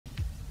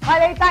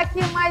Olha aí, tá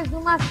aqui mais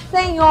uma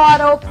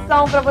senhora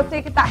opção para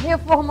você que está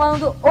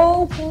reformando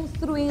ou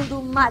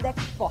construindo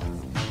Madexport.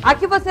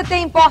 Aqui você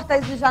tem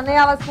portas e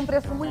janelas com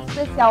preço muito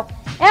especial.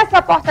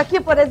 Essa porta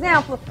aqui, por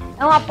exemplo,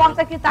 é uma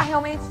porta que está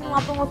realmente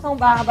numa promoção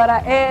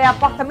bárbara. É a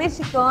porta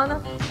mexicana.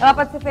 Ela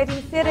pode ser feita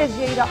em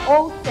cerejeira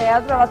ou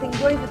cedro. Ela tem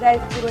 2,10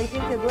 por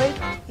 82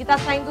 e está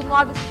saindo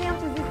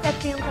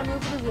 970 mil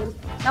cruzeiros.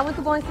 Tá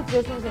muito bom esse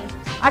preço, hein, gente?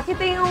 Aqui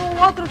tem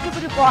um outro tipo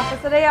de porta.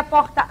 Essa daí é a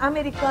porta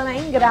americana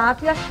em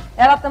gráfica.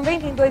 Ela também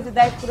tem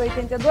 2,10 por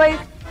 82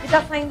 e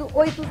está saindo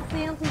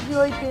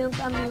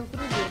 880 mil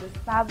cruzeiros.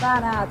 Tá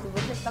barato.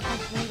 Você que está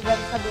construindo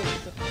deve saber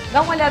isso.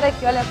 Dá uma olhada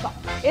aqui, olha só.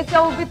 Esse é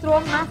o vitrô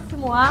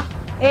máximo A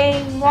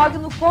em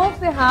mogno com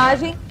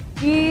ferragem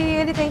e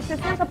ele tem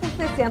 60 por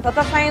 60.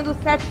 Está saindo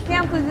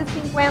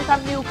 750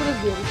 mil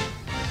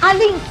cruzeiros.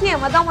 Ali em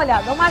cima, dá uma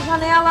olhada, uma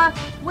janela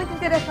muito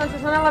interessante, a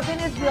janela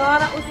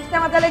veneziana, o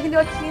sistema dela é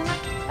guilhotina,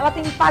 ela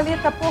tem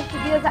paleta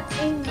portuguesa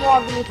em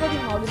mogno, todo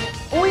em mogno. 1,20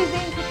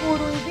 por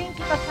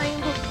 1,20 está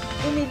saindo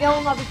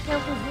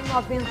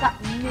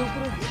 1.990.000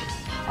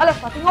 cruzeiros. Olha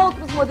só, tem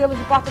outros modelos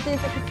de porta, tem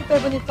esse aqui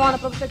super bonitona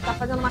para você que está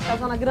fazendo uma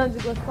casona grande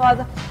e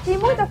gostosa. Tem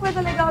muita coisa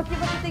legal aqui,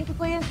 você tem que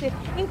conhecer.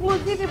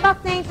 Inclusive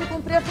batente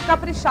com preço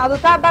caprichado,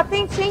 tá?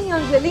 Batente em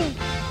Angelim,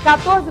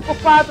 14 por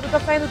 4, tá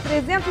saindo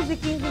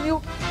 315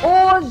 mil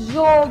o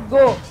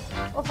jogo.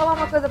 Vou falar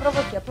uma coisa pra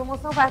você, a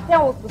promoção vai até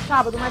outro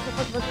sábado, mas se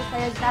fosse você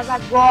sair de casa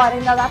agora,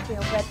 ainda dá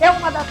tempo. É até 1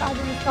 da tarde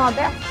eles estão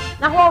abertos,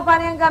 na Rua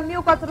Alvarenga,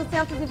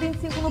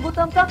 1425 no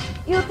Butantã.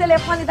 E o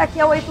telefone daqui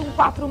é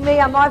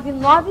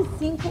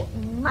 8146995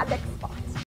 Madexport.